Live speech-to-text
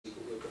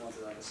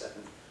a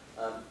second.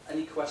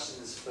 Any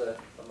questions for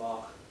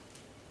Mark?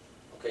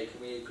 Okay,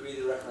 can we agree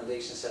the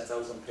recommendation set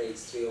out on page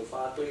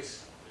 305,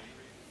 please?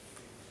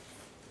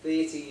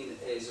 13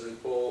 is a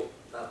report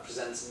that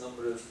presents a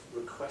number of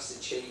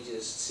requested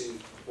changes to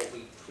what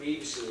we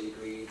previously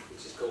agreed,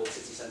 which is called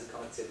City Centre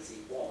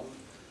Connectivity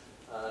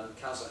 1.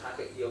 Councillor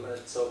Hackett, you're going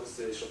to talk us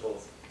through this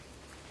report.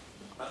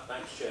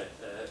 Thanks, Chair.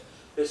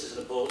 This is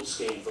an important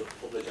scheme for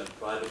public and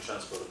private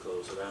transport, of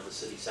course, around the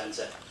city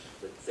centre,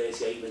 with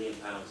 £38 million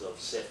of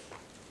SIF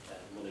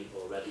money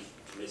already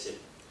committed.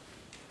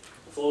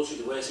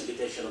 Unfortunately, the worsening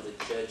condition of the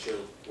Churchill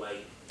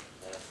Way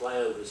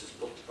flyovers has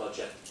put the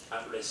project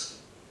at risk.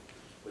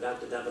 Without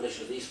the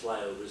demolition of these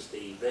flyovers,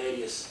 the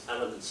various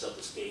elements of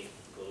the scheme,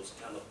 of course,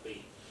 cannot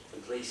be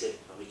completed,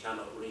 and we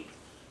cannot reap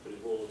the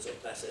rewards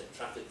of better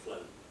traffic flow.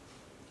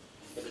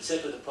 In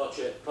particular, the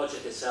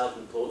project itself,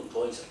 an important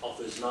point,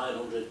 offers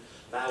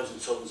 900,000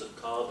 tonnes of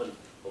carbon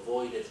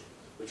avoided,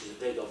 which is a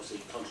big, obviously,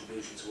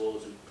 contribution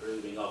towards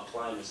improving our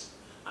climate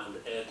and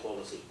air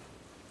quality.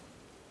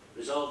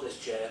 Resolve this,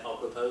 Chair, our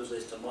proposal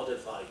is to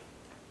modify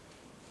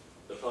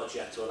the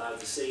project to allow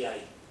the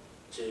CA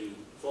to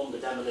fund the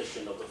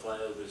demolition of the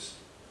flyovers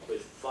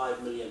with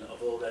 5 million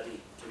of already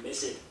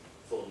committed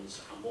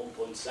funds and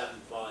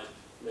 1.75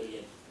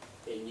 million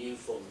in new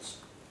funds.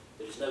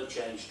 There is no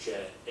change,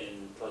 Chair,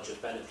 in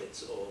project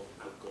benefits or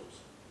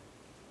outcomes.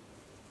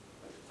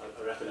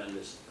 I recommend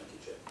this. Thank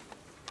you, Chair.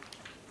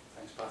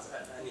 Thanks,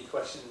 Pat. Any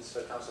questions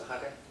for Councillor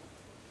Hackett?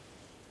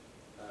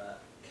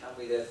 Can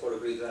we therefore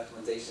agree the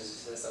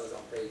recommendations as set out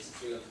on page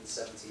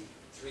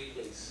 373,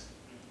 please?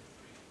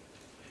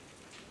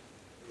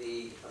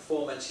 The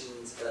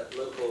aforementioned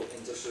local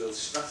industrial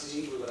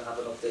strategy, we're going to have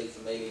an update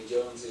from Aileen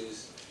Jones,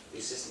 who's the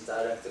Assistant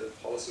Director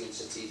of Policy and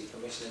Strategic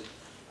Commissioning.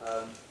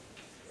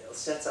 It'll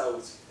set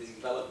out the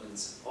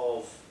development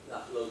of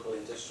that local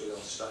industrial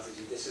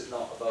strategy. This is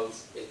not about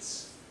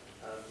its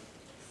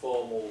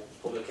formal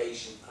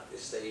publication at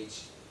this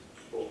stage,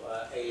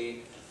 but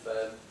Aileen,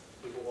 if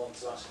people want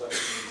to ask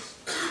questions,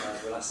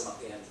 we'll ask them at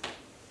the end.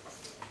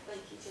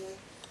 Thank you, Chair.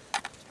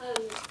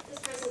 This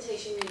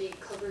presentation really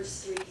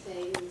covers three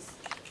things.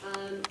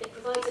 It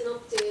provides an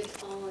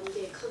update on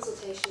the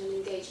consultation and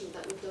engagement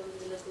that we've done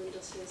in the local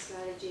industrial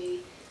strategy,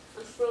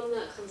 and from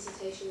that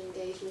consultation and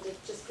engagement it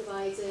just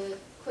provides a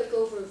quick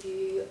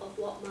overview of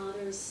what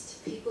matters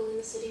to people in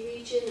the city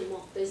region and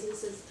what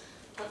businesses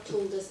have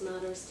told us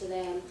matters to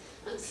them.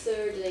 And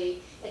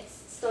thirdly, it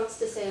starts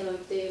to set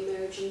out the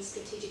emerging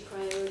strategic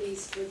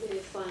priorities for the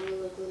final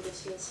local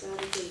industrial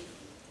strategy.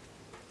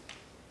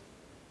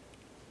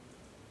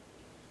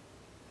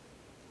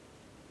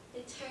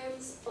 In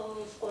terms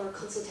of our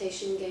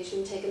consultation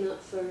engagement, taken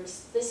up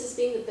first, this has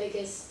been the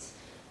biggest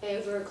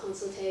ever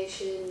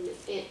consultation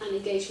and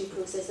engagement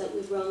process that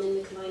we've run in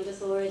the Combined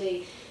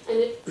Authority, and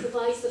it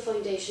provides the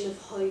foundation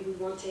of how we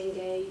want to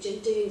engage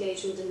and do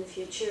engagement in the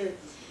future.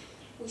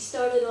 We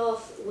started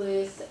off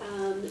with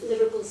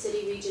Liverpool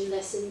City Region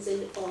Lessons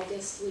in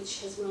August,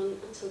 which has run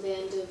until the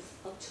end of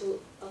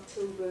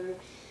October.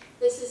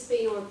 This has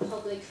been our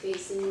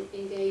public-facing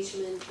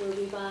engagement where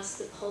we've asked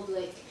the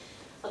public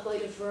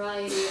about a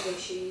variety of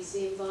issues,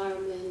 the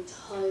environment,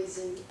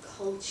 housing,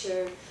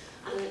 culture,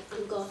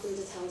 and got them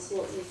to tell us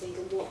what they think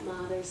and what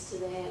matters to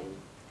them.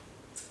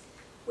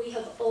 We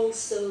have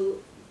also,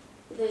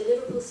 the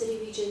Liverpool City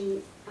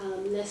Region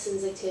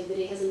Lessons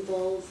activity has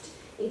involved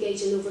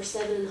engaging over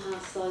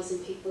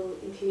 7,500 people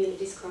in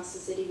communities across the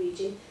city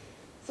region,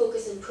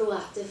 focusing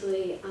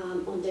proactively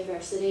on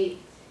diversity.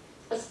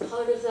 As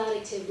part of that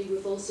activity,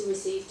 we've also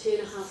received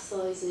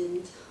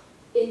 2,500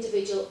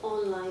 individual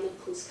online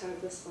and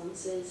postcard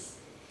responses.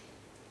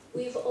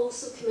 We've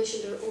also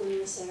commissioned our own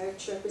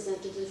research,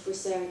 representative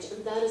research,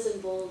 and that has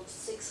involved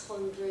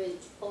 600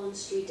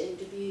 on-street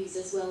interviews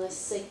as well as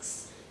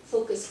 6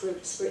 focus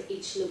groups for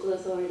each local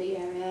authority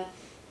area.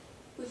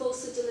 We've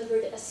also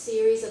delivered a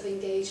series of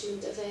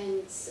engagement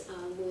events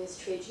with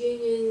trade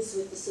unions,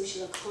 with the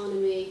social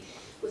economy,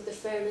 with the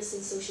Fairness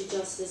and Social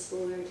Justice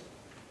Board,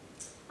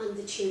 and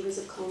the Chambers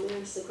of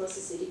Commerce across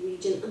the city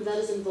region, and that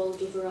has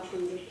involved over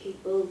 100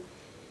 people.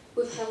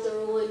 We've held our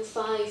own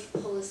 5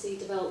 policy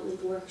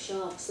development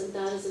workshops, and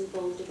that has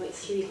involved about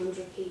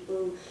 300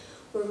 people,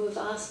 where we've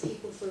asked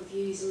people for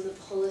views on the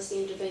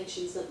policy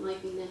interventions that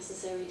might be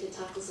necessary to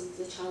tackle some of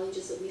the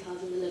challenges that we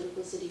have in the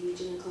Liverpool City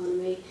Region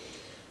economy.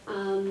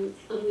 And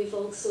we've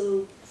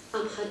also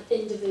had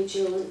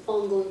individual and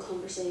ongoing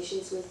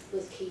conversations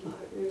with key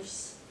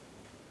partners.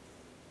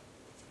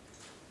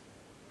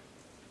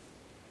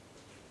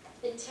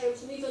 In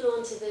terms, moving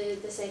on to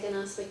the second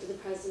aspect of the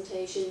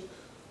presentation,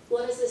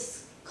 what has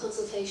this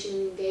consultation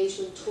and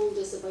engagement told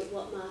us about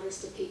what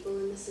matters to people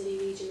in the city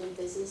region and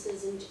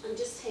businesses, and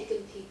just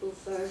taking people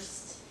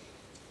first.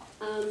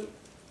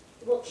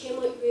 What came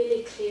out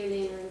really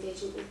clearly in our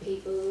engagement with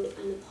people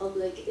and the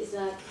public is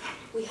that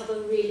we have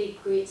a really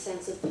great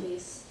sense of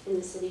place in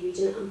the city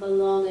region and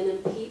belonging,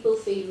 and people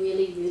feel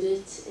really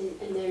rooted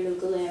in their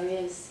local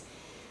areas.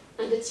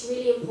 And it's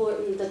really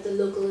important that the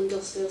local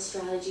industrial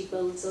strategy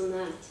builds on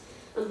that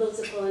and builds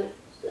upon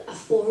a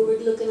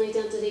forward-looking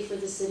identity for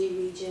the city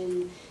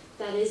region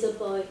that is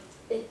about,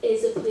 it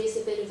is a place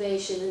of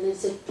innovation and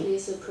it's a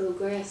place of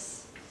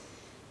progress.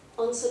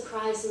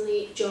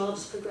 Unsurprisingly,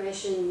 jobs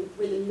progression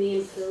were the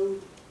main pull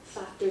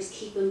factors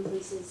keeping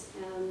places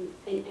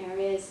in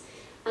areas,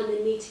 and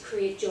the need to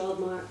create job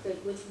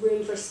market with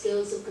room for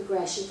skills and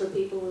progression for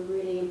people were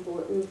really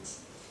important.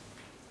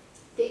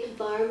 The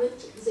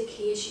environment was a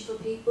key issue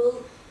for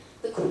people.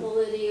 The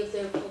quality of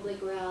their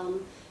public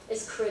realm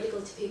is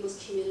critical to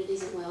people's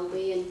communities and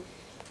well-being.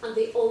 And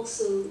they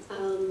also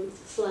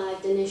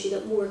flagged an issue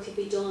that more could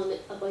be done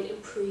about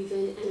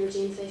improving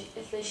energy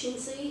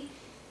efficiency.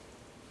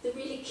 The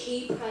really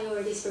key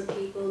priorities for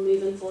people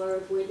moving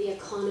forward were the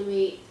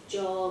economy,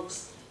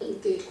 jobs,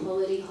 and good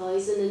quality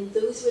housing, and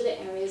those were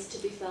the areas to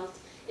be felt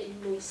in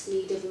most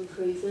need of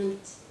improvement.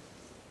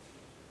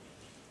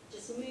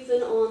 Just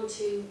moving on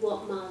to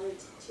what mattered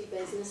to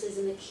businesses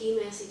and the key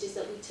messages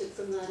that we took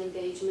from that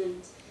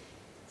engagement.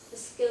 The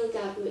skill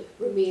gap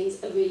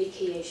remains a really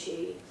key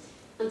issue,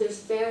 and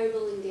there's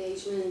variable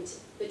engagement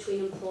between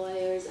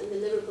employers and the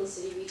Liverpool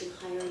City Region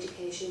higher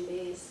education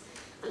base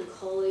and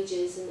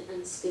colleges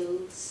and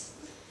schools.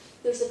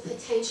 There's a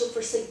potential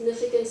for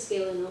significant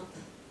scaling up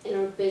in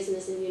our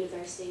business and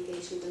university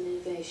engagement and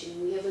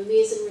innovation. We have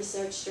amazing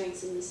research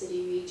strengths in the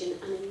city region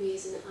and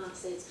amazing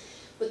assets,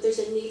 but there's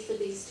a need for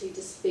these two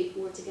to speak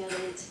more together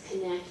and to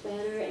connect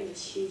better, and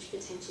there's huge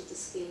potential to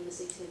scale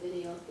this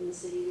activity up in the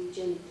city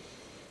region.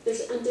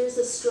 There's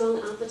a strong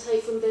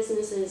appetite from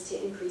businesses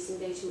to increase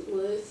engagement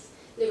with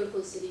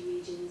Liverpool City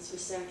Region's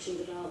research and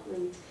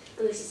development,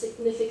 and there's a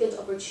significant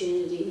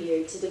opportunity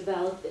here to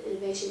develop the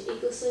innovation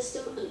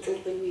ecosystem and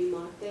open new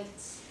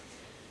markets.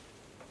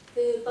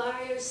 The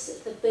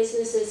barriers that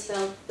businesses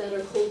felt that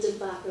are holding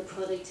back their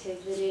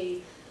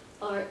productivity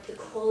are the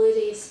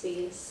quality of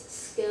space,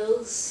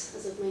 skills,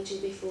 as I've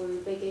mentioned before, a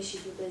big issue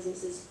for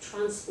businesses,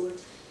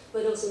 transport,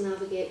 but also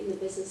navigating the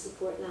business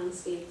support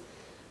landscape.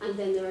 And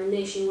then there are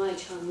nationwide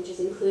challenges,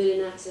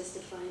 including access to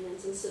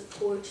finance and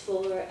support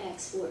for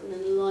exporting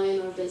and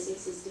allowing our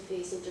businesses to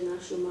face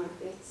international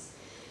markets.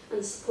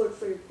 And support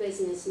for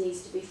business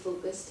needs to be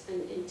focused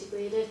and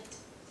integrated.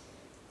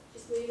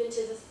 Just moving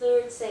to the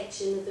third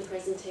section of the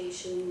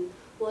presentation,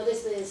 what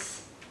is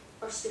this,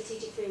 our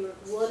strategic framework,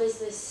 what is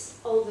this,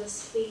 all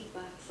this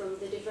feedback from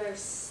the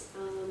diverse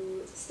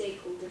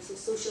stakeholders, so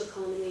social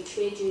economy,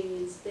 trade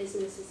unions,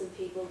 businesses and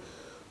people.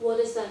 What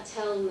is that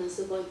telling us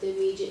about the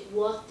region,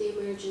 what the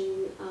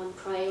emerging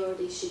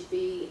priorities should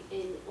be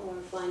in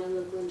our final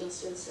local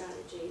industrial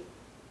strategy?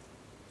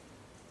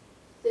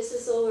 This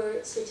is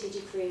our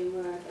strategic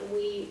framework, and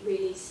we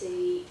really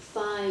see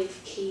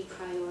 5 key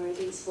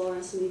priorities for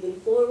us moving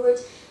forward,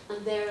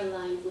 and they're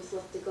aligned with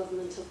what the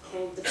government have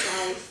called the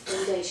 5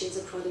 foundations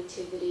of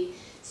productivity,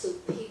 so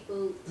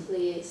people,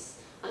 place,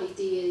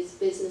 ideas,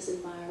 business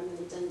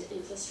environment and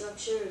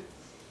infrastructure.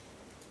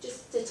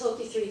 Just to talk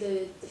you through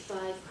the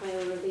 5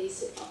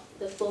 priorities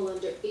that fall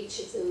under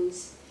each of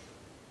those.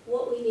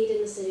 What we need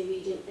in the city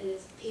region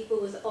is people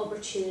with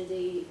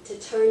opportunity to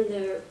turn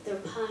their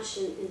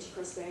passion into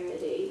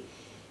prosperity.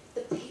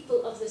 The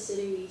people of the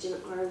city region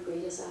are our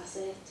greatest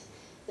asset.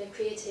 Their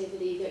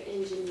creativity, their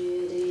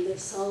ingenuity, their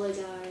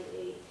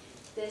solidarity.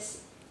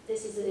 This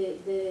is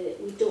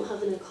we don't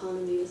have an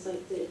economy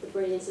without the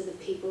brilliance of the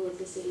people of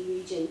the city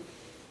region.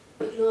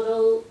 But not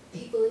all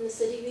people in the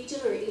city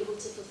region are able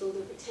to fulfil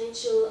their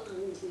potential,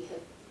 and we have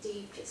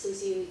deep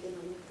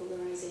socio-economic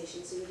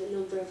polarisation, so we have a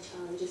number of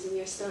challenges, and we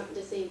are starting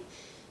to think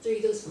through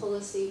those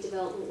policy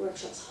development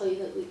workshops how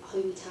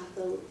we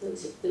tackle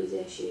those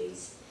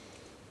issues.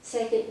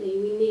 Secondly,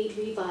 we need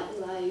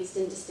revitalised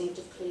and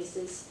distinctive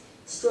places.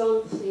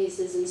 Strong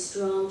places and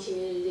strong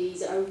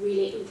communities are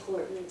really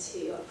important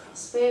to our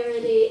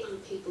prosperity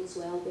and people's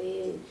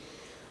well-being.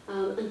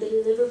 And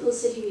the Liverpool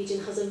City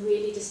region has a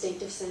really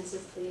distinctive sense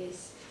of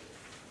place.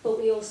 But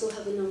we also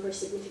have a number of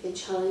significant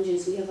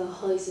challenges. We have a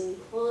housing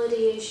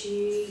quality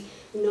issue,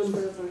 a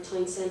number of our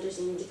town centres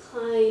are in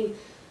decline,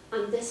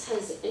 and this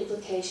has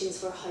implications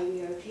for how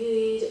we are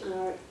viewed and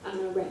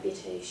our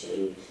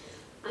reputation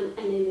and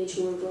image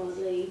more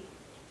broadly.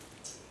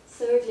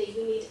 Thirdly,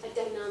 we need a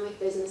dynamic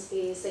business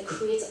space that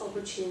creates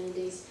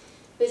opportunities.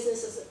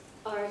 Businesses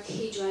are a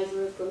key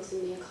driver of growth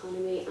in the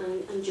economy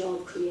and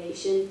job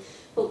creation,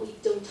 but we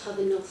don't have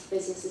enough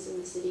businesses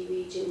in the city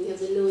region. We have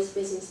the lowest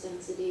business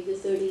density, the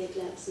 38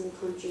 labs in the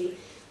country.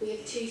 We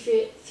have too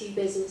few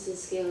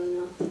businesses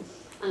scaling up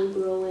and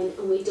growing,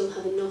 and we don't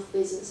have enough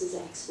businesses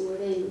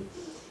exporting.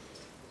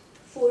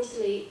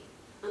 Fourthly,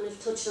 and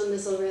I've touched on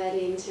this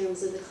already in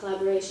terms of the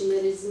collaboration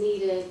that is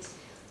needed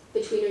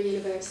between our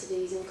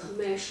universities and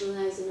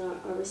commercialising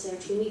our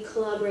research. We need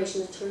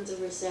collaboration that turns our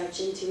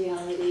research into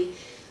reality.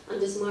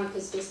 And as Mark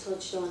has just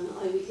touched on,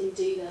 how we can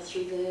do that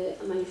through the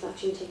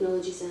Manufacturing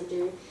Technology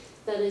Centre,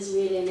 that is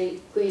really a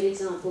great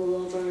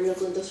example of our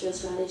local industrial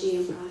strategy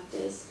and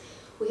practice.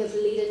 We have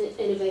leading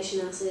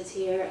innovation assets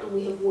here, and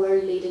we have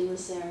world-leading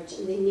research,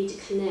 and they need to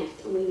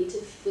connect, and we need to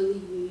fully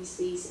use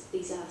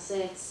these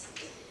assets.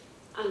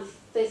 And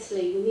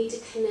fifthly, we need to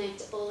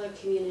connect all our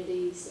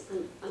communities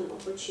and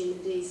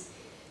opportunities.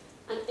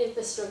 And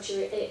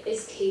infrastructure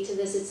is key to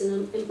this. It's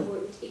an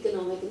important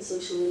economic and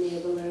social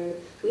enabler.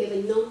 We have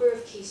a number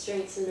of key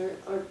strengths in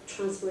our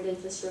transport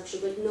infrastructure,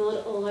 but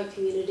not all our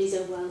communities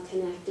are well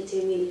connected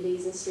to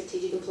amenities and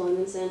strategic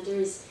employment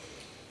centres.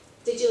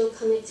 Digital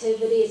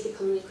connectivity is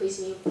becoming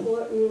increasingly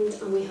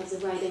important, and we have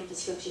the right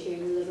infrastructure here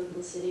in the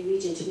Liverpool City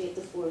region to be at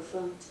the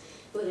forefront.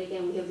 But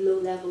again, we have low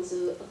levels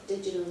of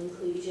digital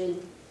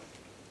inclusion.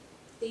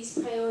 These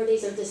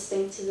priorities are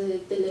distinct to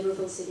the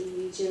Liverpool City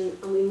region,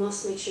 and we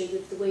must make sure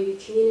that the way we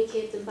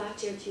communicate them back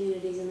to our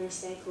communities and our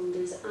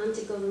stakeholders and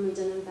to government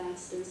and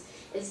investors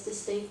is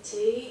distinct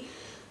too.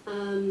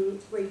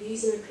 We're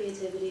using our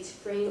creativity to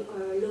bring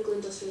our local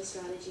industrial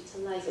strategy to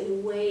life in a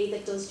way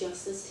that does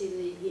justice to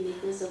the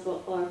uniqueness of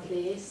our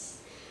place.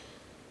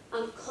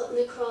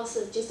 Cutting across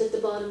it, just at the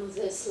bottom of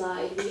this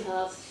slide, we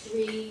have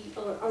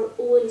our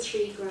own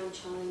three grand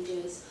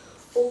challenges.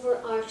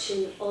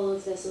 Overarching all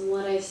of this and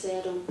what I've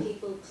said on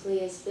people,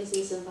 place,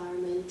 business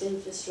environment,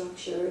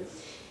 infrastructure,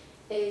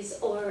 is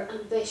our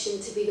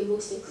ambition to be the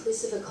most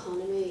inclusive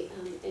economy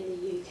in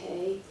the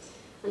UK,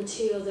 and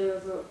two other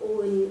of our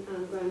own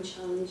grand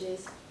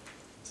challenges.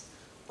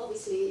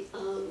 Obviously,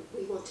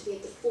 we want to be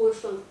at the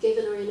forefront,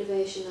 given our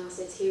innovation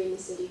assets here in the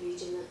city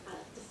region,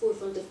 at the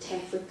forefront of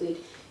tech for good,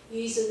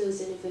 using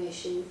those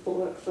innovation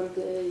for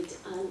good.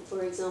 And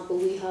for example,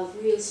 we have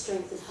real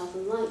strength in health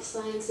and life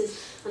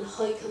sciences, and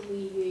how can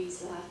we use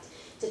that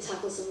to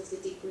tackle some of the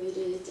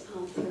deep-rooted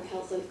poor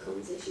health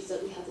outcomes issues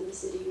that we have in the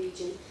city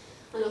region.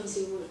 And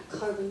obviously we want a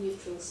carbon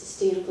neutral,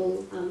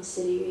 sustainable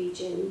city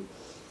region.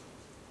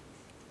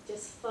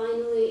 Just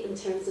finally, in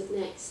terms of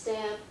next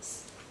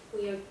steps,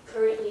 we are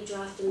currently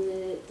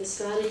drafting the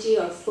strategy.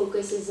 Our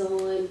focus is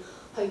on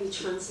how we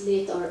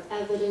translate our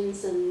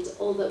evidence and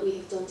all that we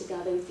have done to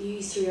gather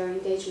views through our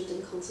engagement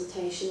and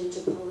consultation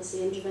into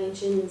policy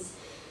interventions.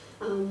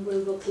 We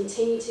will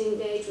continue to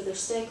engage with our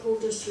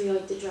stakeholders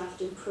throughout the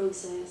drafting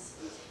process,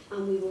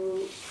 and we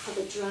will have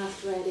a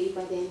draft ready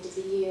by the end of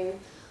the year.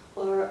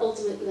 Our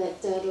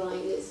ultimate deadline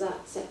is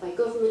that set by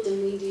government,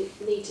 and we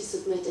need to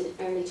submit in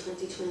early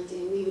 2020,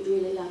 and we would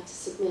really like to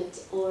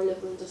submit our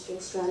local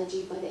industrial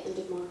strategy by the end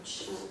of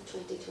March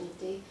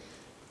 2020.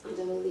 And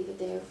I will leave it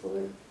there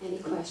for any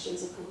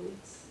questions or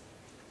comments.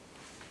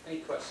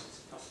 Any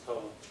questions? Councillor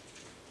Powell.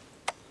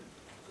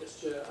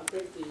 Yes, Chair. I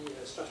think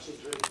the strategy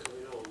is really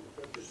coming on.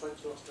 But I'd just like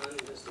to ask Danny,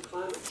 there's the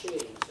climate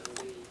change and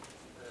the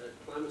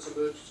climate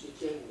emergency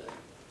agenda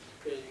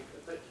being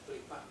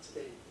effectively factored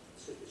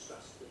into the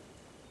strategy.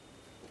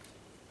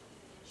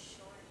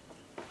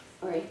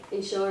 Alright,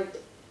 in short,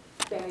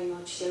 very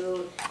much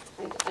so.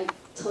 I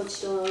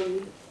touched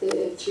on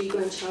the three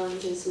grand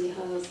challenges we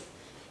have.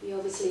 We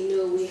obviously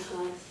know we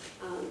have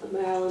a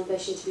Wirral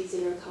ambition to be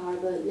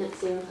net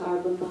zero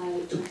carbon by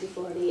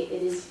 2040.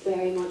 It is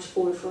very much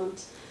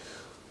forefront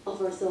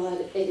of our thought.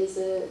 It is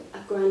a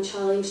grand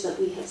challenge that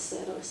we have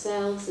set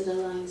ourselves. It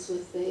aligns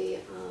with the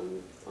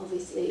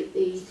obviously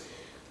the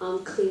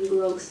clean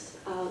growth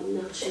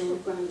national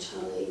grand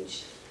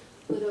challenge.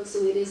 But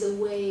also it is a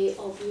way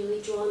of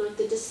really drawing out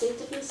the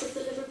distinctiveness of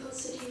the Liverpool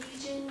City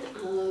region.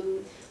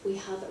 We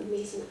have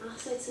amazing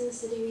assets in the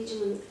city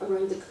region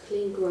around the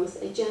clean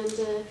growth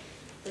agenda,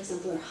 for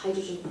example our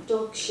hydrogen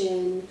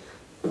production,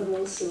 but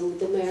also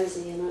the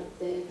Mersey and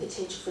the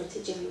potential for it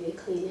to generate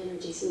clean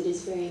energy. So it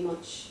is very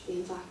much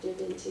being factored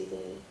into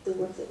the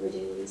work that we're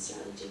doing in the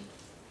strategy.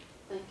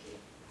 Thank you.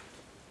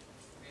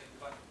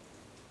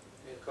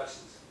 Any other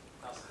questions?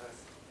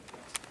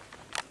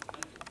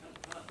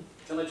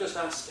 Can I just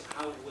ask,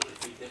 how will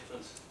it be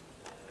different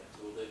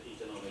to other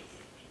economic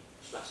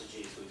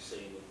strategies we've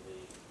seen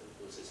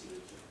in the city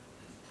region?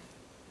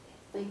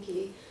 Thank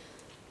you.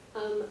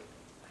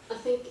 I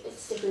think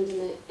it's different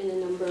in a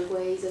number of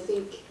ways. I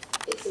think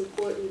it's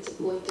important to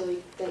point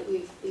out that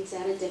we've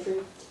set a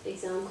different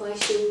exam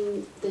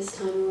question this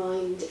time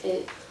around,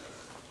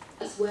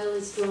 as well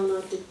as drawn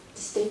out the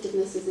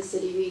distinctiveness of the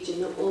city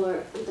region,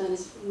 and that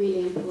is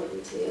really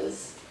important to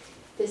us.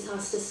 This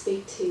has to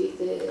speak to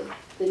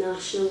the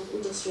national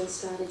industrial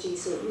strategy,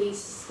 so it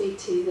needs to speak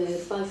to the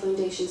 5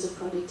 foundations of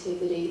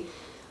productivity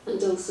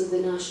and also the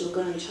national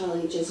grand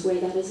challenges where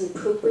that is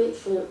appropriate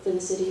for the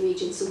city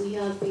region. So we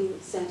have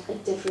been set a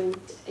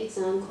different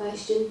exam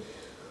question.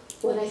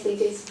 What I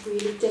think is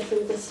really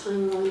different this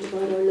time around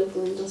about our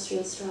local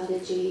industrial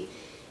strategy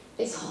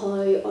is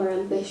how our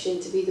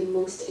ambition to be the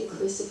most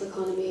inclusive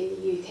economy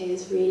in the UK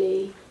is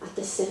really at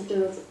the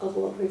centre of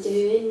what we're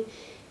doing.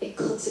 It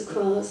cuts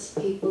across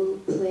people,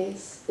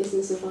 place,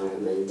 business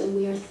environment, and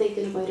we are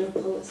thinking about our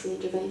policy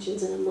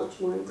interventions in a much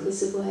more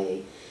inclusive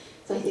way.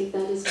 So I think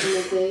that is one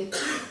of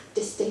the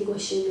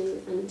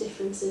distinguishing and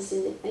differences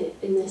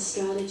in this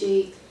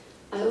strategy.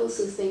 I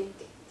also think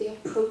the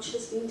approach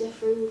has been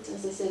different.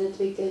 As I said at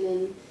the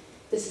beginning,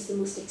 this is the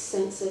most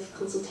extensive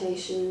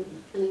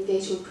consultation and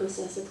engagement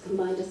process that the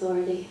Combined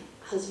Authority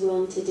has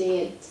run to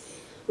date.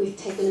 We've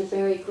taken a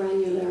very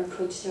granular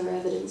approach to our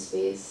evidence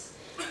base.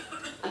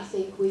 I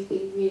think we've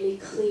been really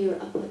clear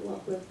about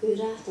what we're good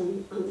at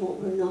and what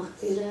we're not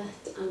good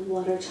at and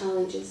what our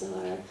challenges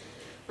are.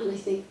 And I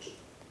think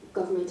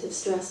government have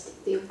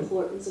stressed the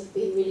importance of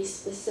being really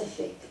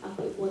specific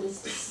about what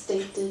is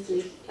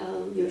distinctively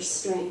your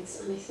strengths,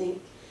 and I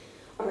think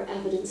our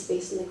evidence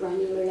base on the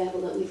granular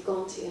level that we've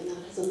gone to, and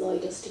that has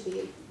allowed us to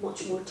be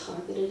much more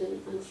targeted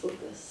and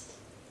focused.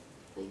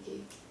 Thank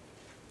you.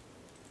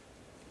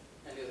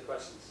 Any other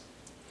questions?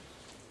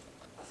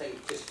 I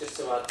think just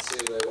to add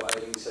to what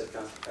Eileen said,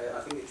 Kath,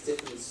 I think it's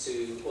different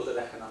to other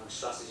economic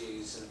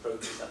strategies and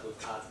approaches that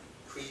we've had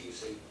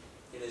previously,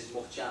 in as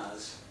much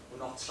as we're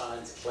not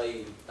trying to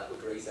claim that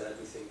we're great at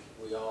everything.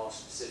 We are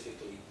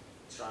specifically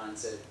trying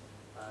to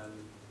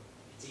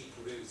deep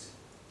root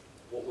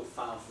what we've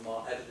found from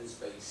our evidence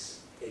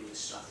base in this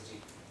strategy.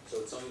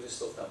 So it's only the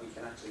stuff that we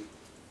can actually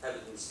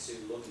evidence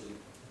to London,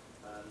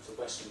 to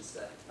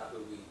Westminster, that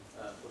will be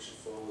pushing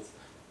forward.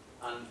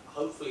 And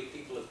hopefully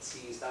people have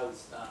teased out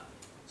that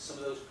some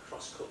of those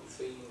cross-cutting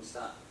themes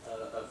that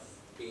have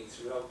been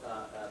throughout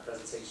that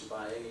presentation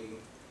by Aileen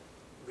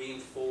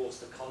reinforce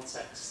the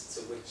context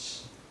to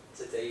which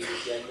today's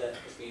agenda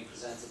is being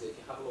presented. If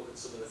you have a look at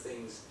some of the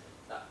things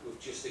that we've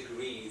just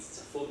agreed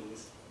to fund,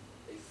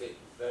 they fit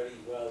very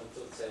well,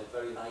 dovetail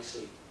very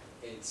nicely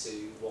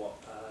into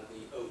what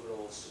the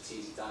overall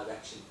strategic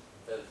direction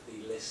of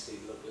the listed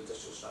local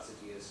industrial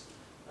strategy is.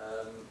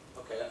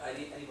 Okay,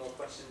 any more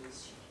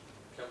questions?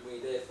 Can we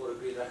therefore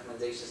agree the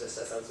recommendations as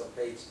set out on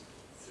page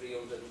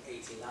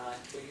 389,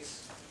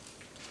 please?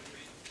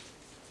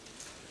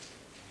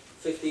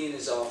 15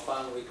 is our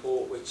final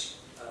report, which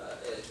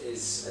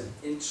is an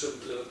interim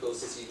Liverpool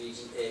City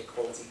Region Air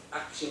Quality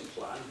Action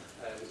Plan,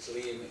 which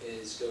Liam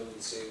is going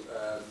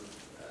to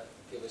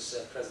give us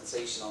a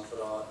presentation on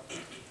for our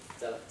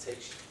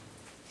delectation.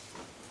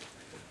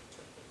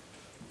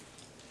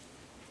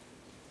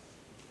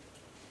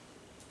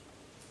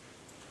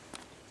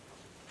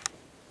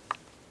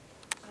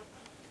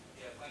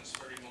 Thanks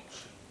very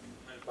much.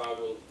 I hope I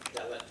will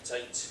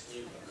delectate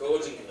you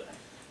accordingly.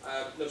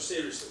 No,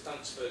 seriously,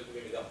 thanks for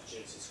giving me the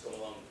opportunity to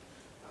come along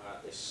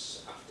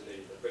this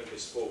afternoon and bring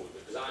this forward,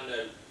 because I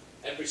know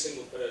every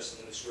single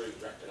person in this room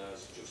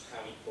recognises just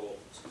how important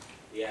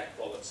the air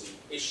quality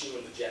issue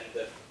and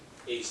agenda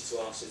is to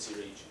our city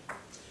region.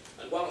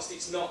 And whilst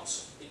it's not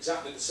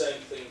exactly the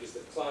same thing as the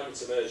climate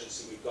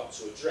emergency we've got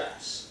to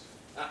address,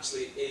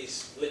 actually it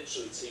is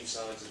literally two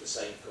sides of the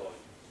same coin.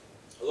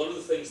 A lot of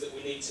the things that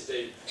we need to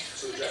do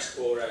to address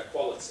poor air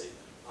quality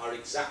are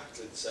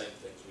exactly the same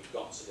things we've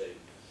got to do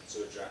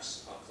to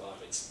address our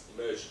climate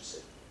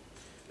emergency.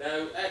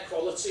 Now, air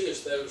quality,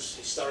 as those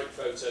historic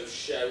photos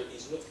show,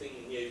 is nothing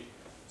new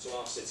to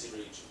our city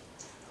region.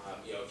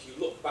 You know, if you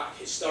look back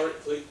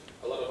historically,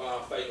 a lot of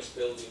our famous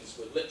buildings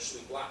were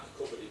literally black,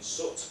 covered in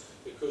soot,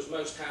 because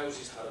most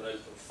houses had an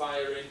open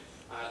fire in.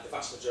 The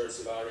vast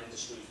majority of our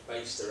industry is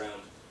based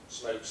around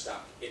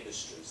smokestack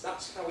industries.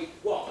 That's how it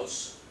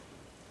was.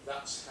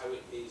 That's how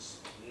it is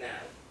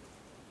now.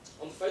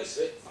 On the face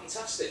of it,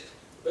 fantastic.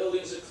 The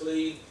buildings are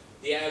clean,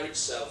 the air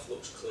itself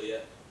looks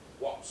clear.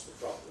 What's the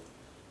problem?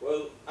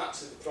 Well,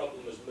 actually the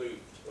problem has moved,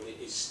 but it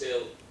is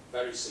still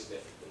very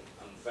significant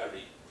and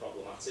very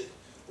problematic.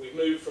 We've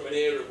moved from an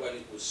era when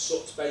it was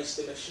soot-based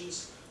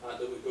emissions that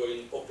were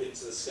going up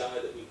into the sky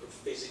that we could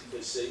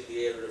physically see, the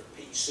era of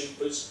pea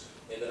supers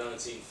in the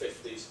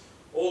 1950s,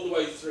 all the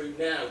way through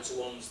now to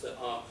ones that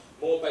are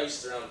more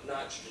based around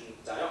nitrogen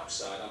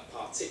dioxide and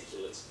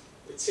particulates,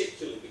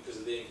 particularly because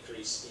of the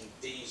increase in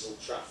diesel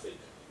traffic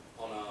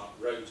on our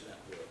road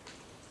network.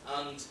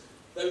 And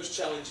those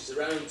challenges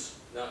around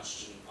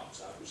nitrogen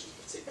oxide, which is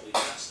particularly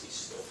nasty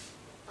stuff,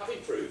 have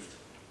improved.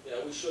 You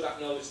know, we should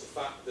acknowledge the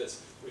fact that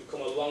we've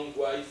come a long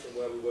way from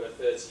where we were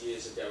 30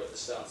 years ago at the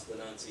start of the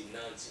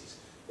 1990s,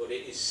 but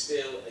it is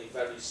still a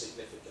very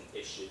significant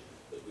issue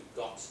that we've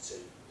got to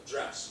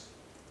address.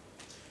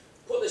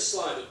 Put this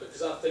slide up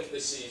because I think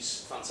this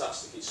is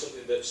fantastic. It's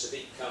something that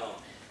Sadiq Khan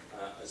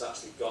has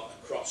actually got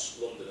across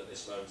London at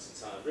this moment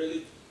in time,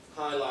 really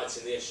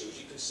highlighting the issue. As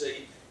you can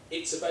see,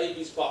 it's a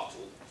baby's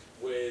bottle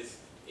with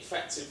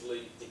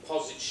effectively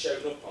deposits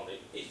shown up on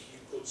it if you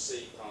could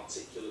see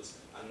particulates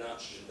and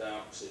nitrogen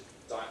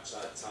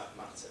dioxide type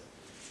matter.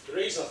 The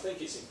reason I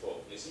think it's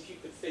important is if you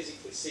could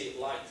physically see it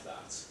like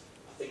that,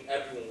 I think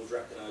everyone would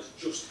recognise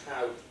just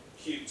how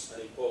acute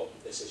and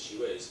important this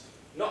issue is.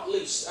 Not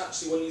least,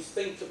 actually, when you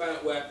think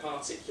about where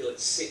particulates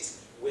sit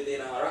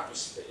within our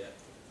atmosphere,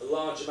 a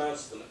large amount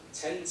of them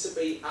tend to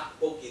be at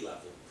buggy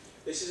level.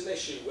 This is an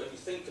issue, when you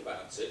think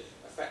about it,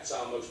 affects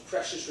our most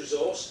precious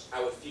resource,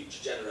 our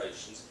future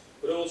generations,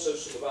 but also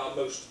some of our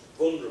most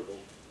vulnerable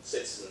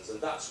citizens, and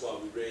that's why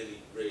we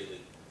really, really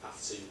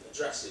have to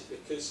address it,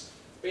 because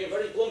being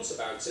very blunt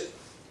about it,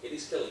 it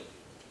is killing.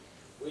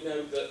 We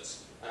know that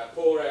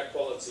poor air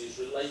quality is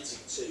related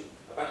to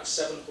about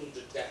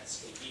 700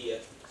 deaths a year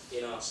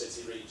in our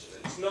city region,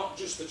 and it's not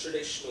just the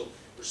traditional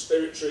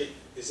respiratory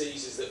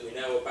diseases that we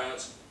know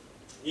about.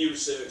 New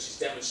research is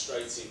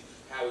demonstrating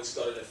how it's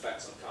got an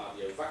effect on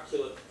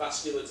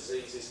cardiovascular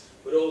diseases,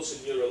 but also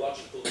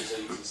neurological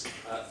diseases,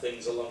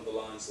 things along the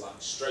lines like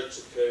strokes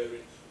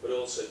occurring, but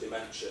also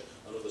dementia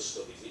and other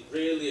studies. It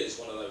really is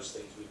one of those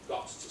things we've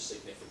got to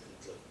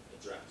significantly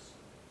address.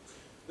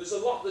 There's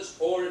a lot that's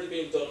already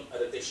been done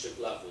at a district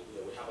level.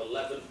 You know, we have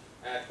 11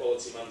 air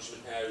quality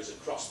management areas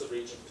across the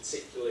region,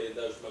 particularly in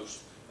those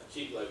most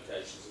acute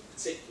locations, and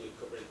particularly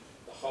covering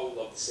the whole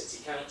of the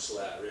city council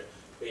area,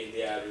 being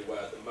the area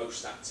where the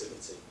most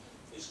activity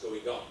is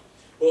going on.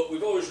 But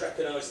we've always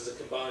recognised as a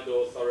combined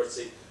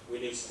authority we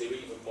need to do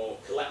even more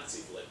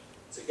collectively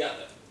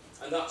together.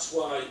 And that's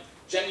why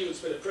genuinely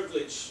it's been a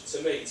privilege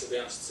to me to be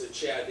asked to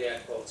chair the Air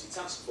Quality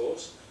Task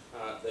Force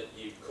that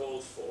you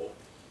called for.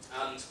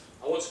 And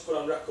I want to put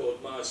on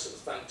record my sort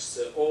of thanks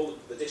to all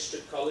of the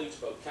district colleagues,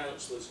 both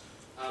councillors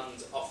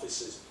and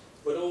officers,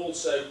 but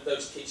also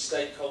those key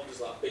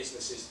stakeholders like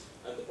businesses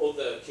and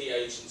other key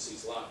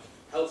agencies like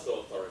health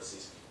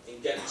authorities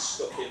in getting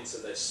stuck into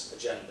this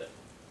agenda.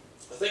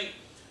 I think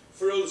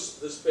for us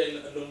there's been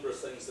a number of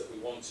things that we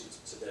wanted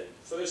to do.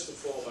 First and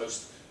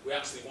foremost, we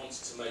actually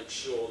wanted to make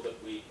sure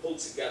that we pulled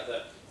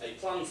together a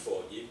plan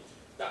for you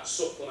that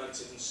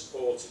supplemented and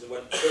supported and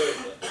went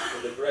further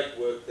with the great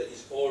work that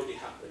is already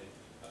happening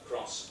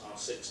across our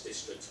 6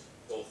 district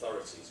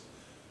authorities.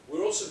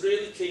 We're also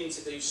really keen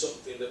to do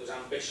something that was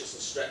ambitious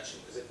and stretching,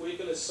 because if we're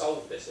going to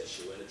solve this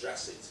issue and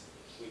address it,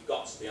 we've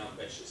got to be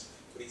ambitious,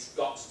 but it's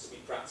got to be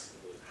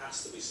practical. It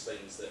has to be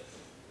things that,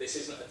 this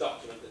isn't a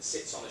document that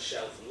sits on a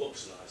shelf and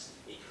looks nice,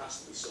 it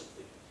has to be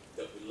something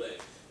that we live.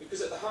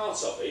 Because at the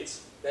heart of it,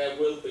 there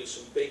will be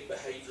some big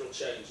behavioural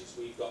changes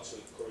we've got to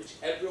encourage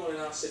everyone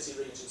in our city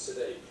region to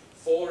do.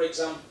 For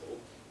example,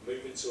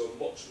 moving to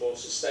a much more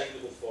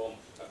sustainable form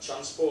of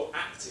transport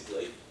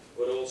actively,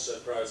 but also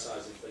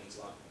prioritising things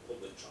like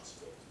public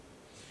transport.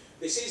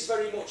 This is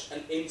very much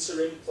an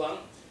interim plan.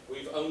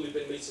 We've only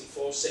been meeting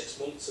for 6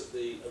 months of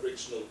the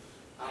original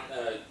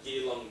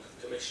year-long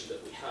commission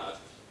that we had,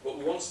 but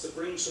we wanted to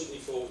bring something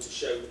forward to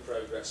show the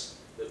progress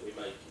that we're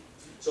making.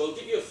 So I'll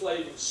give you a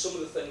flavour of some of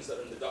the things that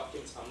are in the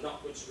document. I'm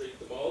not going to read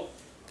them all.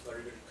 I'm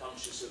very, very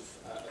conscious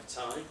of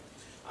time.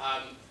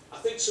 I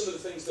think some of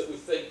the things that we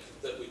think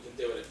that we can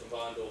do at a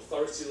combined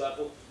authority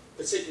level,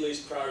 particularly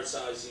is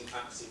prioritising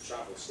active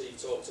travel. Steve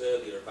talked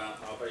earlier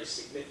about our very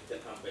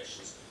significant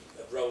ambitions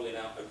of rolling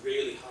out a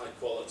really high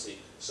quality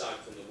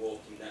cycling and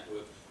walking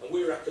network, and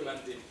we're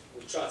recommending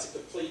we try to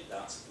complete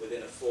that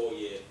within a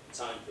 4-year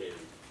time period.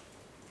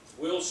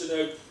 We also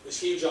know there's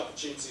huge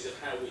opportunities of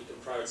how we can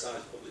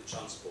prioritise public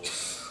transport.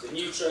 The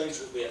new trains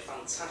will be a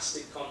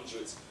fantastic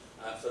conduit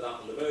for that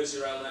on the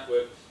Wirral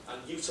network,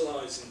 and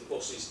utilising the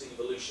buses'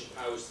 devolution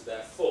powers to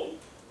their full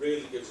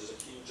really gives us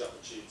a huge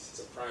opportunity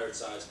to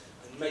prioritise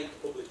and make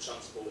public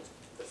transport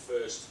the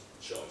first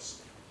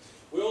choice.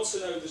 We also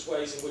know there's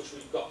ways in which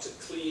we've got to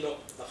clean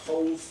up the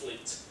whole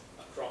fleet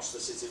across the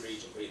city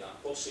region, be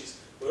that buses,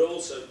 but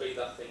also be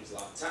that things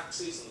like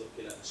taxis, and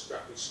looking at a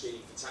scrappage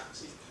scheme for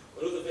taxis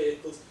and other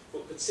vehicles,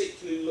 but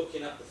particularly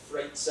looking at the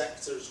freight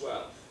sector as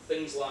well.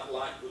 Things like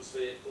light goods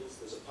vehicles,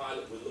 there's a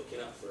pilot we're looking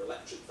at for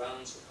electric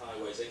vans with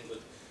Highways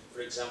England,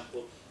 for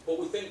example. But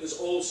we think there's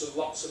also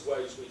lots of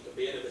ways we can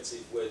be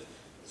innovative with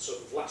sort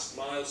of last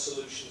mile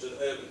solutions and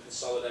urban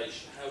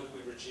consolidation. How do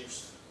we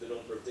reduce the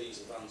number of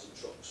diesel vans and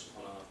trucks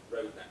on our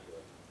road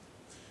network?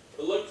 At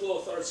the local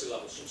authority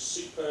level, some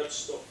superb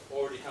stuff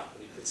already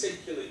happening,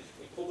 particularly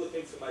in public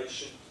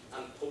information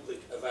and public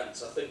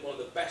events. I think one of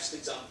the best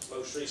examples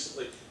most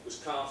recently was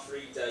Car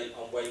Free Day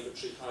on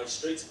Wavertree High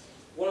Street.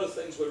 One of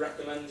the things we're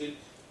recommending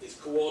is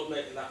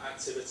coordinating that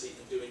activity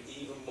and doing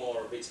even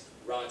more of it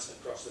right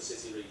across the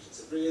city region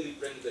to really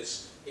bring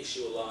this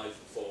issue alive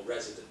for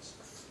residents.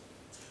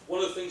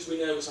 One of the things we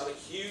know has had a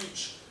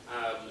huge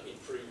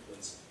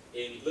improvement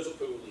in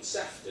Liverpool and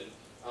Sefton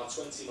are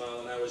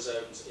 20-mile-an-hour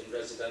zones in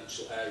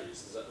residential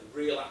areas. There's a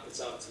real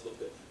appetite to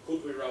look at,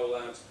 could we roll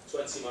out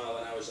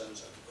 20-mile-an-hour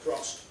zones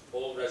across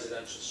all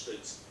residential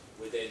streets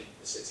within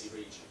the city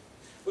region.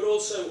 But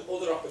also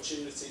other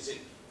opportunities in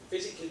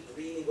physically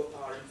greening up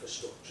our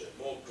infrastructure,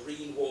 more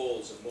green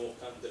walls and more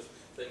kind of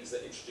things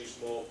that introduce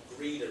more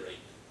greenery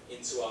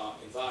into our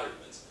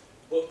environment.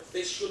 But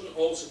this shouldn't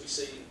also be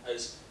seen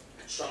as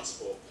a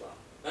transport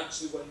plan.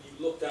 Actually, when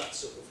you look at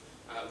sort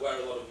of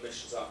where a lot of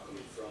emissions are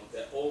coming from,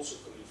 they're also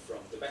coming from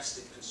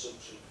domestic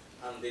consumption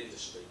and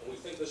industry. And we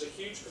think there's a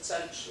huge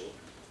potential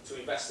to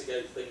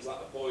investigate things like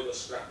a boiler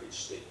scrappage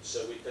scheme,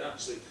 so we can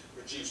actually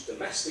reduce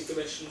domestic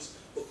emissions,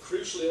 but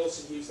crucially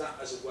also use that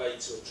as a way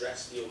to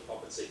address fuel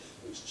poverty,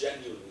 which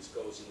genuinely is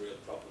causing real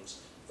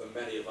problems for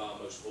many of our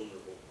most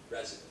vulnerable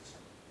residents.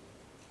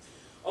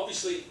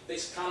 Obviously,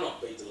 this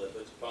cannot be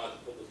delivered by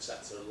the public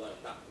sector alone.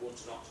 That would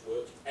not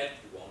work.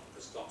 Everyone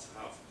has got to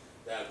have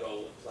their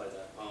role and play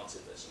their part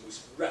in this, and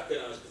we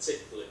recognise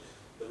particularly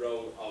the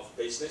role of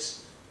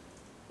business.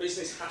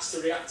 Business has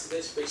to react to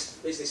this,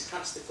 business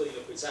has to clean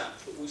up its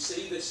act, but we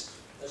see this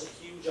as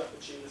a huge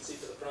opportunity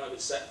for the private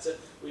sector.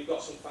 We've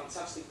got some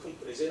fantastic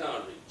companies in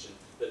our region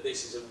that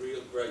this is a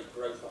real great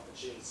growth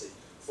opportunity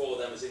for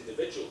them as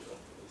individual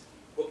companies.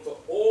 But for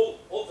all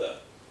other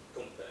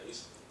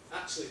companies,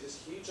 actually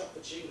there's huge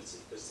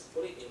opportunity, because to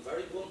put it in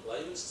very blunt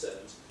layman's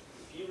terms,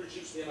 if you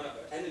reduce the amount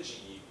of energy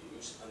you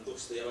use and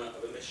thus the amount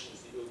of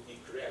emissions that you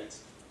create,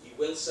 you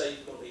will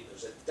save money.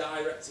 There's a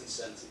direct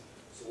incentive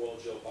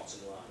towards your bottom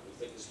line. We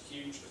think there's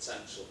huge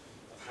potential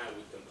of how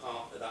we can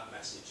partner that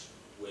message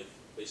with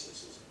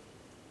businesses.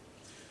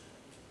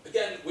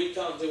 Again, we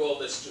can't do all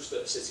this just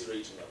at a city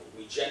region level.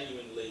 We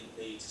genuinely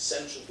need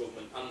central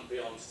government and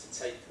beyond to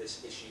take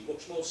this issue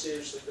much more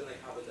seriously than they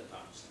have in the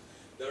past.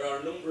 There are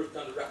a number of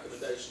kind of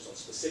recommendations on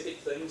specific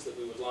things that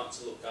we would like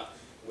to look at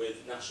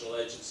with national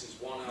agencies.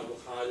 One I will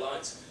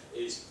highlight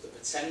is the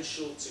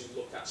potential to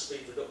look at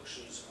speed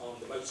reductions on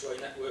the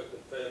motorway network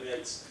that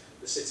permeates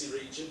the city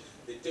region.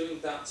 They're doing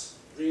that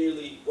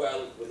really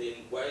well within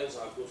Wales.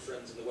 Our good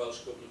friends in the Welsh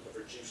Government have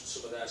reduced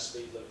some of their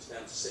speed limits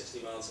down to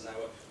 60 miles an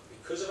hour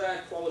because of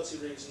air quality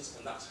reasons,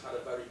 and that's had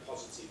a very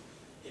positive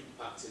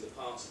impact in the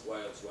parts of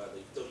Wales where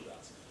they've done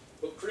that.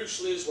 But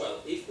crucially as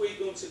well, if we're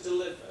going to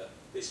deliver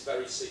this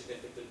very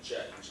significant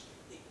change,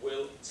 it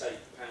will take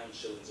pounds,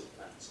 shillings and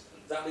pence.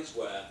 And that is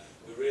where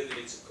we really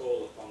need to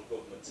call upon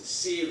government to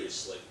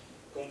seriously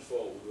come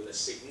forward with a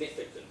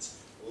significant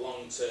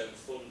long-term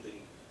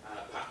funding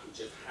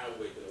package of how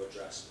we're going to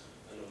address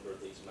a number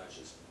of these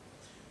measures.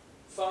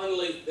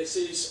 Finally, this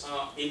is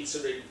our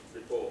interim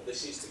report.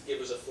 This is to give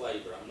us a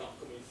flavour. I'm not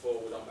coming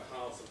forward on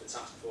behalf of the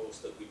task force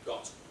that we've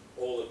got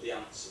all of the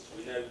answers.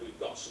 We know we've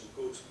got some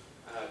good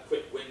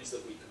quick wins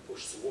that we can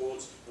push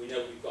towards. We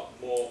know we've got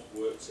more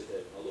work to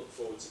do. I look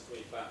forward to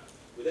coming back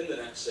within the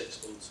next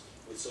 6 months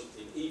with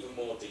something even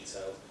more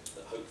detailed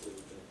that hopefully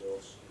we can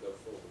endorse and go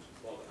forward.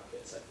 More than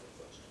happy to take any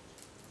questions.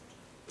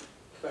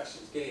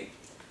 Questions, Gillian?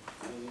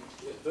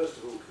 First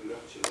of all,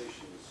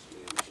 congratulations,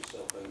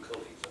 yourself and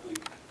colleagues. I think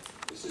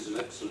this is an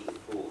excellent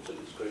report, and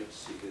it's great to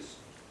see this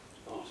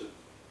part of,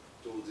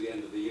 towards the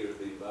end of the year of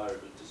the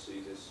environment, to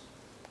see this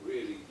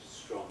really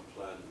strong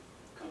plan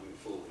coming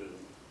forward. And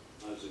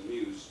I was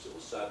amused or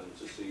saddened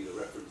to see the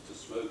reference to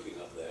smoking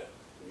up there.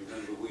 And you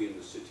remember we in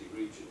the city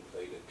region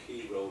played a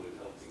key role in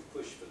helping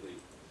push for the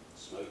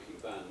smoking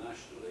ban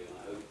nationally, and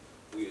I hope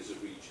we as a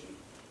region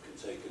can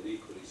take an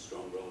equally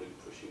strong role in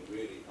pushing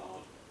really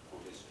hard on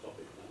this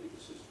topic. And I think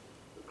this is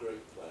a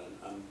great plan.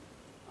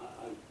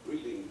 I'm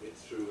reading it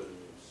through and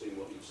seeing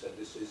what you've said.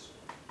 This is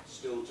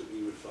still to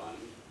be refined,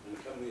 and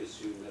can we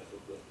assume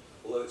therefore that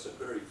although it's a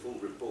very full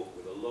report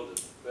with a lot of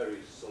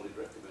very solid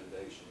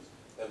recommendations,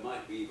 there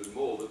might be even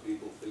more that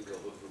people think of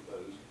or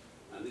propose,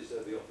 and is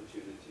there the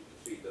opportunity to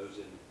feed those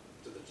in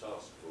to the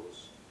task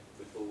force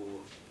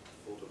before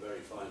the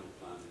very final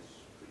plan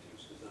is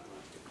produced? Is that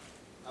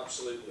right?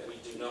 Absolutely. We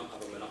do not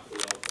have a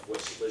monopoly of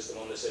wisdom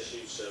on this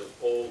issue, so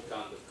all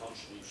kind of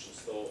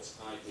contributions, thoughts,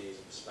 ideas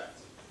and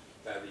perspectives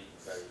very,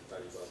 very,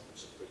 very welcome.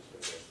 So please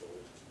bring those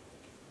forward.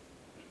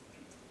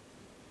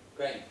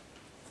 Graham.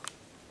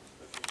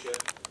 Thank you, Chair.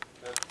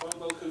 Quite a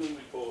welcoming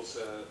report,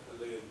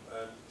 Liam.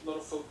 A lot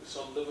of focus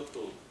on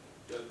Liverpool.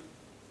 Can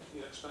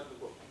you expand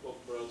on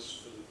what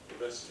else for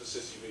the rest of the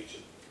city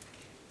region?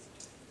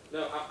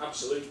 No,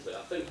 absolutely.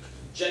 I think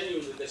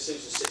genuinely this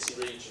is a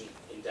city region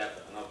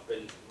endeavour, and I've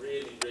been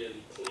really,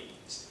 really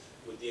pleased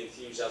with the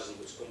enthusiasm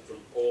that's come from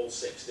all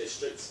 6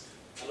 districts.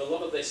 And a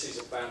lot of this is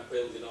about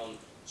building on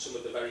some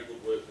of the very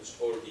good work that's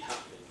already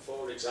happening.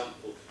 For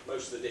example,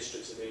 most of the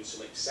districts are doing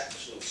some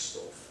exceptional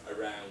stuff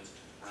around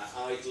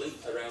idling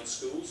around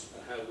schools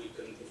and how we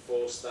can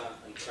enforce that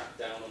and crack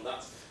down on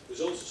that.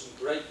 There's also some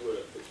great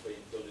work that's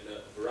being done in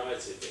a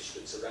variety of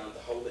districts around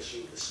the whole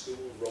issue of the school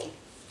run.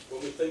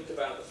 When we think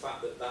about the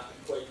fact that that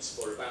equates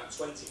for about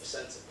 20%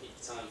 of peak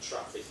time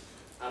traffic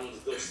and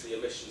thus the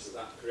emissions that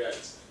that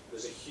creates,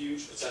 there's a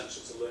huge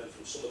potential to learn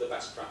from some of the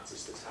best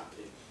practice that's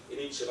happening in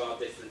each of our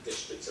different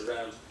districts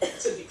around,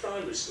 particularly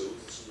primary schools.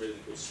 There's some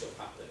really good stuff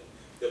happening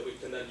that we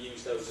can then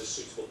use those as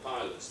suitable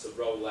pilots to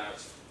roll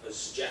out as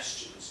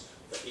suggestions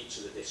for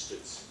each of the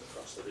districts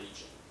across the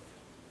region.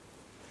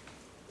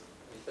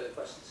 Any further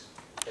questions?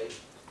 Okay.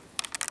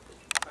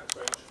 Thanks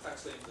very much.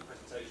 Thanks, Liam, for the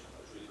presentation.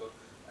 That was really good.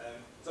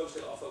 There's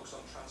obviously a lot of focus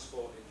on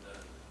transport in the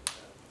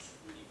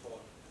really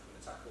important to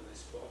tackle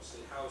this, but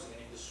obviously housing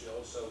and industry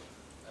also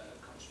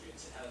contribute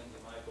to Helling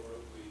in my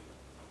borough. We're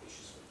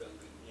ambitious for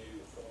building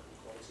new, affordable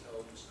quality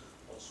homes,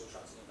 also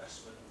attracting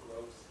investment and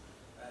growth.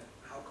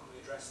 How can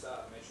we address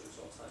that and make sure it's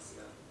all ties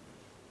together?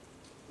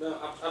 No,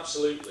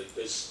 absolutely,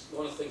 because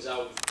one of the things as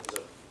I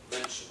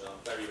mentioned, I'm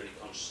very, very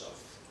conscious of,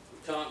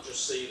 we can't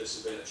just see this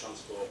as being a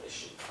transport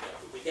issue.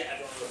 If we get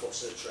everyone on the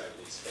bus and the train,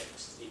 it's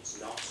fixed. It's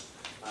not.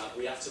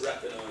 We have to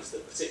recognise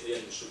that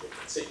particularly industry, but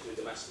particularly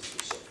domestic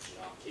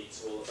consumption are key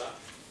to all of that.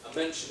 I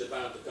mentioned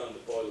about the kind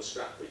of boiler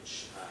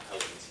scrappage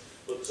element,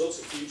 but there's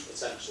also huge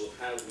potential of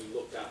how we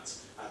look at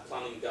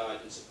planning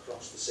guidance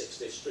across the 6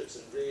 districts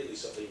and really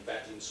sort of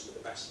embedding some of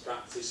the best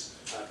practice,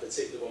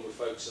 particularly when we're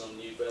focusing on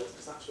new build,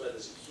 because that's where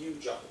there's a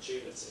huge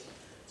opportunity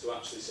to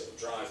actually sort of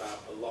drive out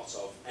a lot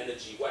of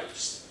energy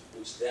waste,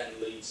 which then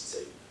leads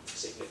to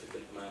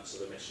significant amounts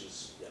of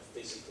emissions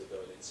physically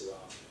going into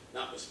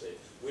our atmosphere.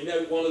 We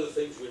know one of the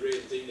things we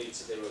really do need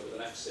to do over the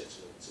next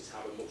 6 months is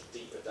have a much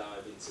deeper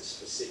dive into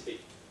specific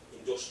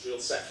industrial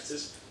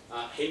sectors.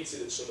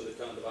 Hinted at some of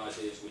the kind of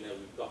ideas we know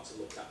we've got to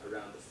look at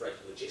around the freight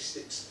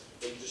logistics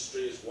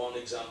industry as one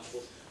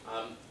example.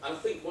 And I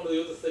think one of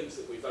the other things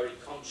that we're very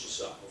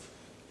conscious of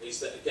is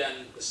that,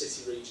 again, the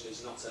city region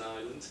is not an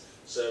island,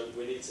 so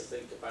we need to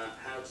think about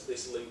how does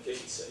this link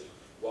into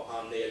what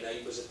our near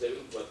neighbours are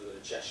doing, whether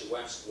they're Cheshire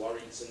West,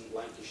 Warrington,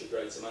 Lancashire,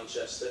 Greater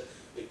Manchester,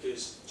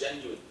 because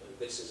genuinely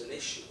this is an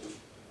issue,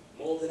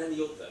 more than any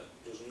other,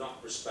 does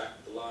not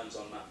respect the lines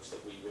on maps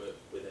that we work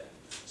within.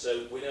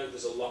 So we know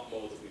there's a lot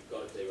more that we've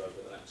got to do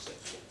over the next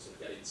 6 months and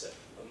get into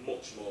a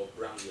much more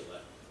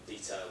granular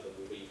detail than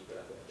we've even been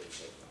able to do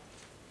so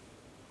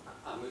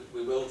far. And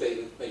we will,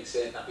 David, make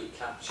certain that we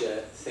capture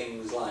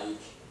things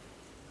like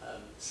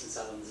St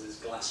Helens'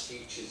 Glass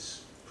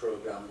Futures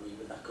programme,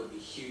 even that could be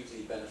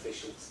hugely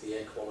beneficial to the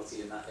air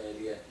quality in that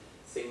area.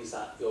 Things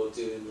that you're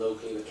doing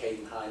locally with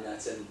Caden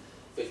Highnet and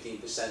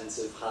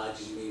 15% of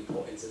hydrogen being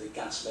put into the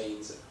gas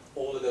mains,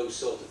 all of those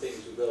sort of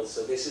things we will.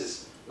 So this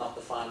is not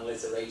the final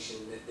iteration,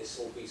 this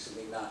will be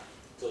something that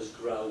does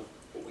grow,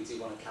 but we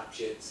do want to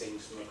capture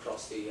things from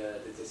across the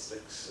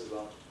districts as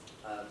well.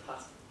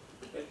 Pat?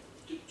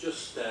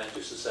 Just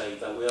to say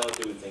that we are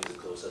doing things, of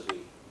course, as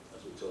we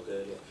talked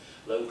earlier,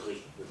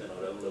 locally within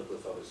our own local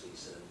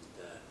authorities, and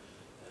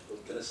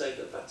but can I say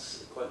that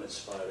that's quite an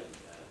inspiring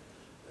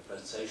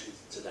presentation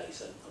today,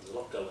 and there's a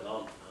lot going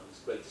on, and it's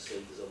great to see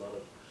there's a lot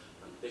of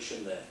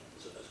ambition there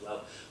as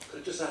well.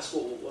 Could I just ask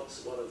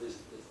what are the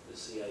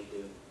CA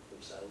doing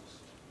themselves?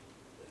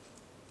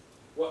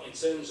 What, in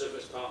terms of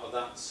as part of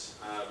that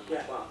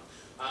plan?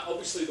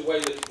 Obviously the way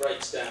that it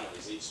breaks down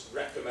is it's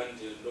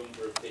recommending a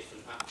number of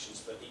different actions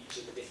for each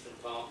of the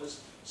different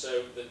partners.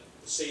 So the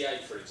CA,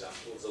 for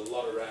example, there's a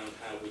lot around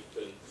how we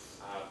can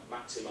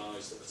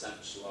maximise the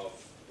potential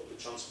of public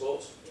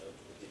transport, you know,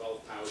 the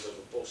devolved powers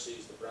over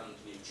buses, the brand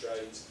new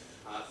trains,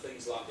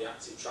 things like the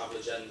active travel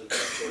agenda that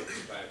I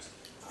talked about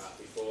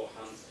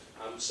beforehand.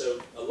 So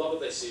a lot of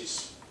this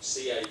is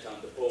CA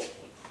kind of born,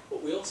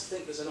 but we also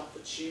think there's an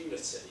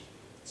opportunity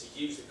to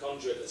use the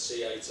conduit of the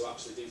CA to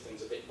actually do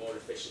things a bit more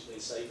efficiently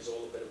and save us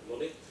all a bit of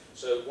money.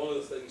 So one of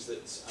the things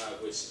that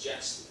we're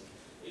suggesting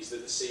is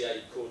that the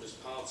CA could, as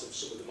part of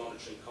some of the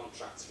monitoring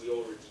contracts we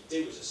already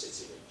do as a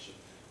city region,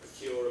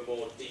 procure a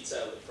more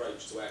detailed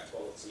approach to air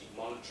quality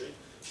monitoring,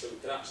 so we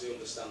can actually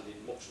understand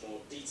in much more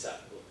detail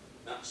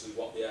actually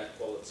what the air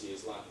quality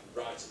is like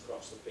right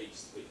across the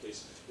piece,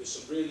 because there's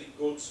some really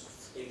good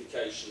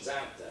indications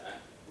out there.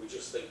 We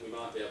just think we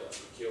might be able to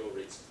procure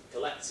it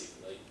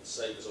collectively and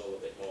save us all a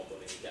bit more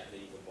money and get an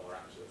even more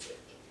accurate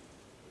picture.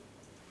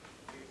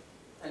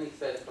 Any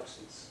further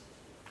questions?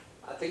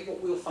 I think what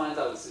we'll find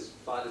out is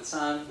by the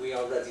time we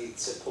are ready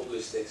to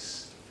publish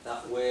this,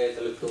 that where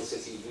the Liverpool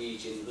City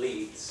region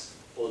leads,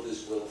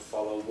 others will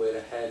follow. We're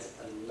ahead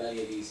on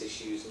many of these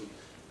issues,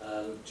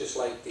 and just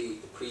like the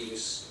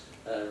previous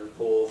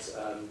report,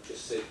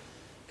 just to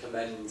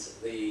commend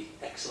the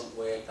excellent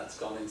work that's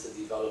gone into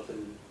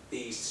developing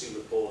these two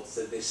reports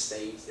at this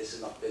stage. This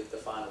is not the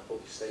final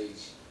published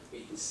stage.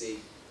 We can see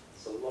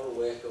so a lot of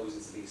work goes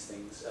into these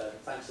things.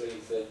 Thanks, Liam,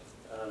 for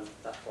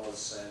that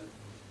was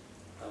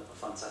a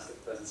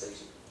fantastic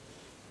presentation.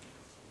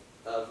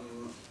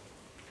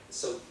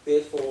 So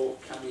therefore,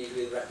 can we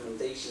agree the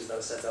recommendations that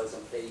are set out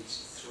on page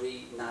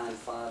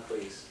 395,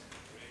 please?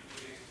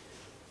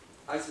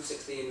 Item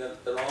 16,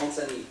 there aren't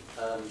any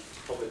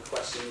public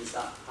questions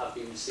that have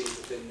been received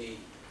within the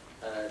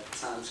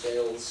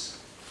timescales.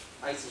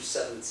 Item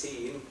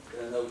 17,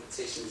 there are no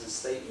petitions and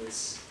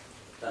statements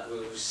that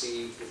were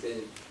received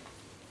within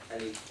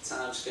any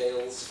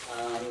timescales.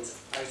 And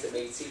item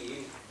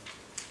 18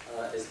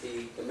 is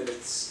the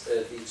minutes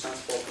of the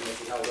Transport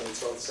Committee held on the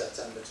 12th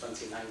September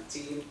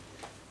 2019.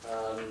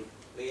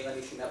 Liam,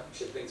 anything that we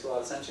should bring to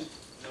our attention?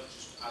 No,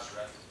 just as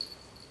read.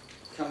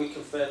 Can we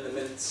confirm the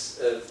minutes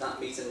of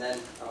that meeting then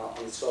on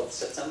the 12th of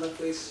September,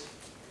 please?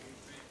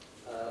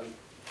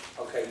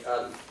 Okay,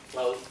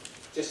 well,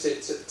 just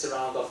to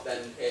round off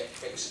then, it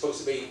was supposed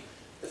to be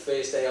the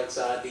first day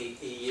outside the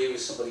EU,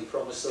 as somebody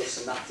promised us,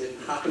 and that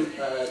didn't happen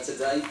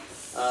today.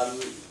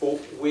 But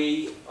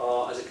we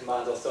are, as a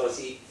combined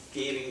authority,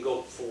 gearing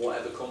up for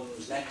whatever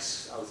comes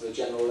next, out of the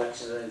general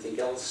election or anything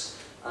else,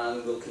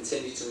 and we'll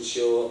continue to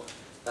ensure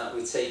that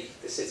we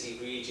take the city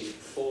region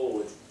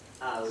forward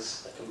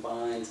as a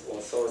combined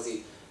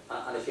authority.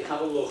 And if you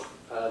have a look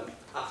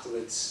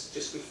afterwards,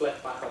 just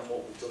reflect back on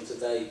what we've done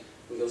today,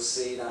 and you'll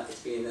see that it's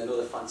been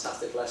another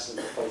fantastic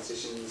lesson for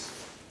politicians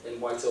in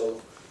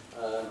Whitehall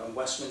and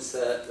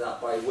Westminster,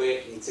 that by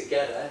working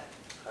together,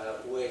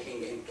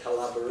 working in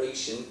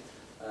collaboration,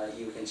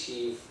 you can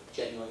achieve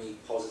genuinely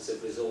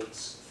positive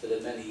results for the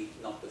many,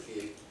 not the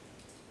few.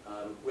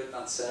 With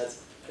that said,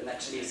 the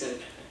next meeting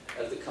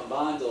of the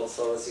combined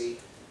authority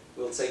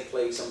will take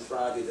place on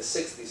Friday the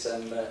 6th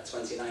December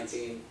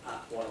 2019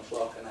 at 1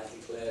 o'clock, and I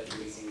declare the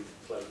meeting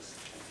closed.